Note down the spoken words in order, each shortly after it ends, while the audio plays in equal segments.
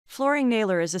Flooring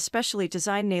Nailer is a specially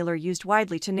designed nailer used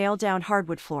widely to nail down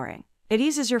hardwood flooring. It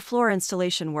eases your floor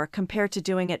installation work compared to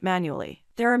doing it manually.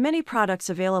 There are many products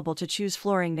available to choose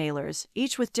flooring nailers,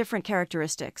 each with different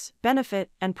characteristics,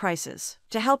 benefit, and prices,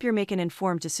 to help you make an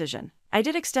informed decision. I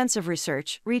did extensive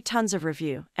research, read tons of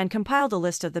review, and compiled a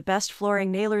list of the best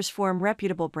flooring nailers from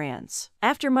reputable brands.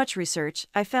 After much research,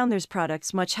 I found there's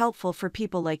products much helpful for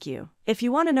people like you. If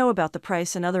you want to know about the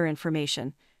price and other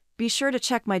information, be sure to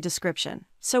check my description.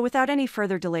 So without any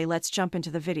further delay, let's jump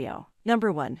into the video.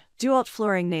 Number 1. DeWalt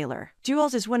Flooring Nailer.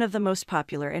 DeWalt is one of the most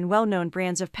popular and well-known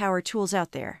brands of power tools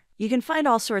out there. You can find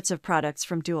all sorts of products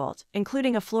from DeWalt,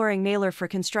 including a flooring nailer for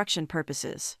construction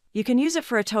purposes. You can use it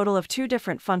for a total of 2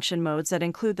 different function modes that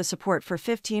include the support for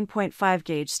 15.5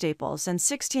 gauge staples and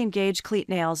 16 gauge cleat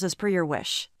nails as per your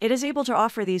wish. It is able to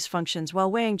offer these functions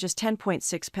while weighing just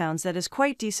 10.6 pounds. That is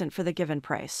quite decent for the given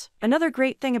price. Another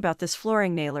great thing about this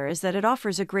flooring nailer is that it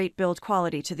offers a great build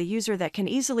quality to the user that can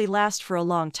easily last for a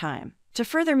long time. To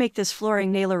further make this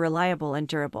flooring nailer reliable and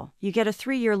durable, you get a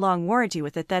 3-year-long warranty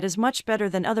with it that is much better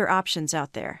than other options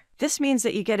out there. This means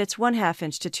that you get its 1/2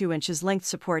 inch to 2 inches length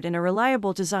support in a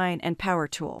reliable design and power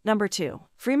tool. Number 2.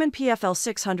 Freeman PFL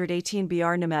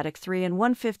 618BR Pneumatic 3 and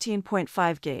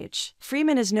 115.5 gauge.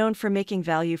 Freeman is known for making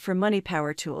value for money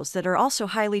power tools that are also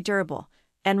highly durable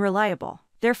and reliable.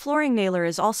 Their flooring nailer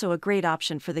is also a great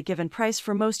option for the given price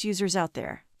for most users out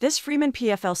there. This Freeman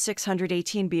PFL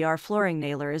 618BR flooring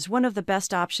nailer is one of the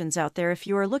best options out there if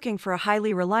you are looking for a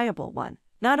highly reliable one.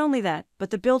 Not only that, but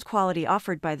the build quality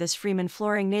offered by this Freeman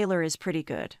flooring nailer is pretty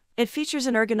good. It features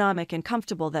an ergonomic and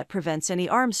comfortable that prevents any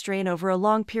arm strain over a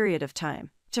long period of time.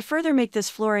 To further make this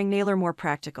flooring nailer more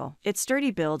practical, its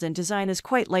sturdy build and design is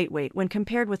quite lightweight when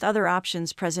compared with other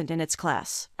options present in its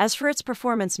class. As for its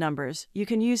performance numbers, you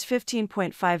can use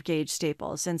 15.5 gauge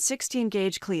staples and 16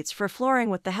 gauge cleats for flooring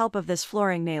with the help of this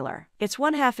flooring nailer. Its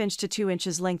 1/2 inch to 2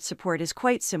 inches length support is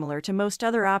quite similar to most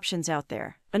other options out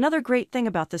there. Another great thing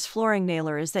about this flooring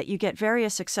nailer is that you get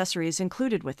various accessories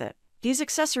included with it. These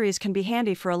accessories can be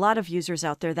handy for a lot of users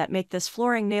out there that make this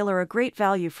flooring nailer a great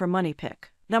value for money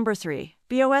pick. Number 3.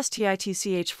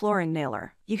 BOSTITCH Flooring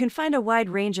Nailer. You can find a wide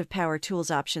range of power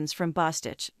tools options from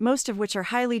Bostitch, most of which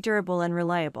are highly durable and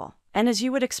reliable. And as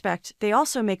you would expect, they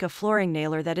also make a flooring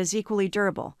nailer that is equally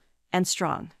durable and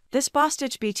strong. This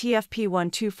Bostitch BTFP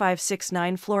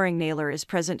 12569 flooring nailer is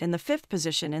present in the 5th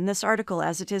position in this article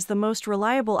as it is the most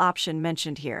reliable option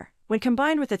mentioned here. When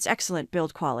combined with its excellent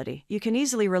build quality, you can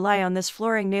easily rely on this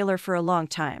flooring nailer for a long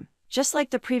time. Just like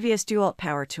the previous DeWalt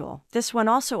power tool, this one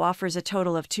also offers a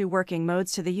total of 2 working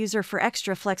modes to the user for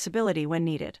extra flexibility when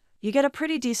needed. You get a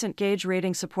pretty decent gauge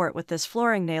rating support with this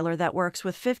flooring nailer that works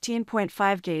with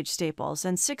 15.5 gauge staples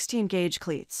and 16 gauge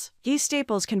cleats. These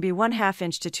staples can be 1/2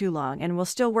 inch to 2 long and will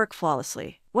still work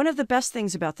flawlessly. One of the best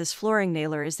things about this flooring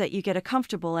nailer is that you get a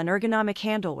comfortable and ergonomic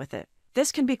handle with it.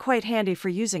 This can be quite handy for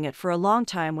using it for a long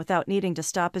time without needing to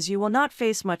stop, as you will not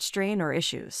face much strain or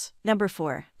issues. Number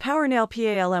 4. PowerNail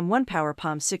PALM1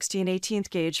 PowerPalm 16/18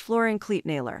 gauge Flooring Cleat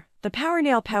Nailer. The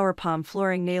PowerNail PowerPalm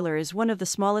flooring nailer is one of the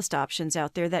smallest options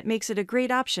out there that makes it a great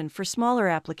option for smaller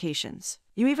applications.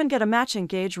 You even get a matching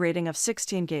gauge rating of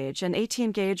 16 gauge and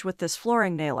 18 gauge with this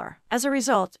flooring nailer. As a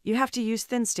result, you have to use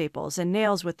thin staples and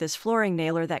nails with this flooring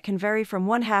nailer that can vary from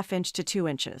 1/2 inch to 2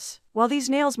 inches. While these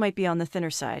nails might be on the thinner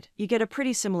side, you get a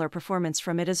pretty similar performance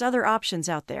from it as other options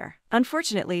out there.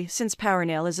 Unfortunately, since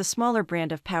PowerNail is a smaller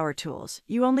brand of power tools,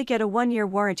 you only get a 1-year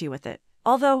warranty with it.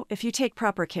 Although, if you take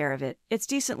proper care of it, its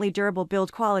decently durable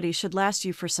build quality should last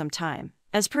you for some time.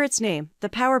 As per its name, the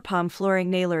PowerPalm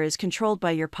flooring nailer is controlled by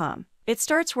your palm. It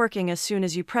starts working as soon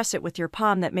as you press it with your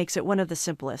palm. That makes it one of the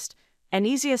simplest and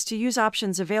easiest to use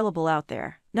options available out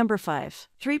there. Number 5.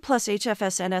 3+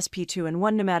 HFS NSP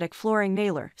 2-in-1 Pneumatic Flooring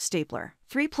Nailer Stapler.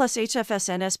 3+ HFS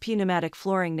NSP Pneumatic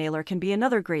Flooring Nailer can be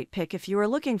another great pick if you are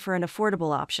looking for an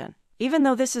affordable option. Even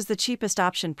though this is the cheapest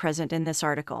option present in this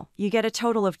article, you get a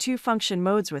total of 2 function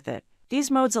modes with it. These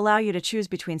modes allow you to choose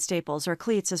between staples or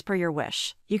cleats as per your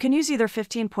wish. You can use either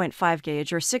 15.5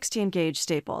 gauge or 16 gauge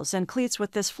staples and cleats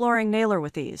with this flooring nailer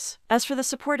with ease. As for the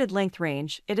supported length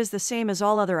range, it is the same as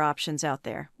all other options out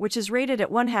there, which is rated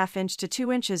at 1/2 inch to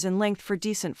 2 inches in length for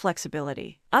decent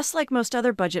flexibility. Like most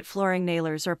other budget flooring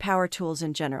nailers or power tools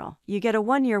in general, you get a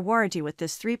 1-year warranty with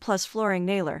this 3+ flooring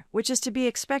nailer, which is to be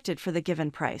expected for the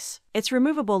given price. Its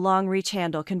removable long reach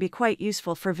handle can be quite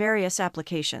useful for various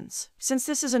applications. Since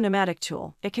this is a pneumatic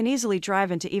tool, it can easily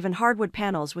drive into even hardwood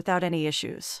panels without any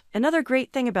issues. Another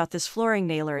great thing about this flooring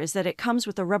nailer is that it comes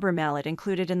with a rubber mallet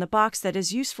included in the box that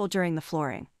is useful during the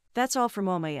flooring. That's all from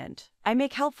my end. I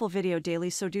make helpful video daily,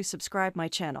 so do subscribe my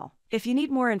channel. If you need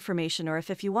more information or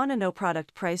if you want to know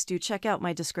product price, do check out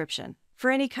my description. For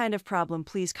any kind of problem,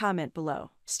 please comment below.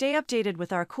 Stay updated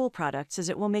with our cool products as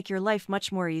it will make your life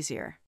much more easier.